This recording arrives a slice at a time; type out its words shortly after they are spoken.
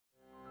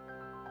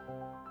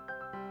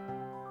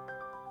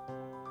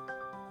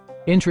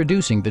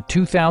Introducing the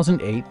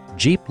 2008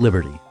 Jeep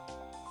Liberty.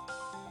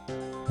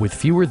 With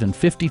fewer than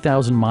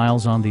 50,000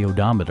 miles on the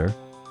odometer,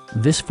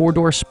 this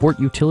four-door sport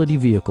utility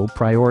vehicle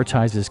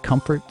prioritizes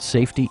comfort,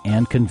 safety,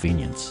 and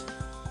convenience.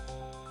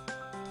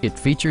 It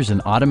features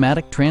an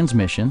automatic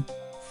transmission,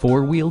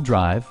 four-wheel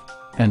drive,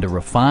 and a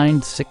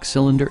refined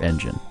six-cylinder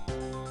engine.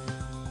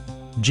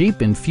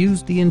 Jeep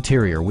infused the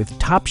interior with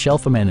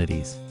top-shelf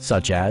amenities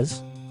such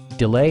as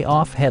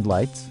delay-off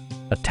headlights,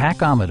 a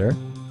tachometer,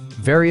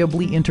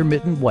 variably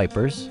intermittent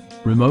wipers,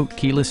 remote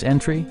keyless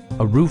entry,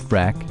 a roof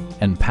rack,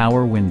 and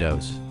power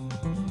windows.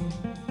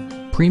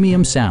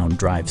 Premium sound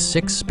drives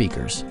 6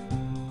 speakers,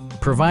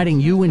 providing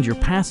you and your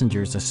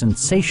passengers a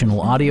sensational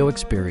audio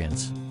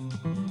experience.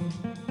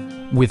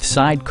 With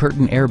side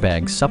curtain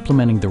airbags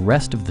supplementing the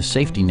rest of the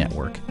safety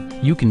network,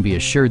 you can be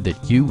assured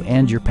that you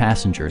and your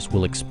passengers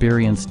will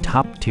experience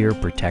top-tier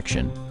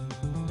protection.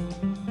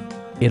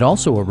 It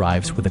also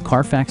arrives with a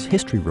Carfax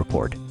history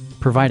report,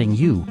 providing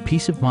you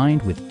peace of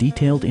mind with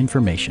detailed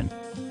information.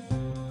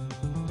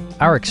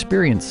 Our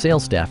experienced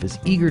sales staff is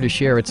eager to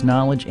share its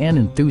knowledge and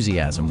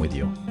enthusiasm with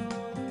you.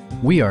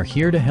 We are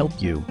here to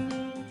help you.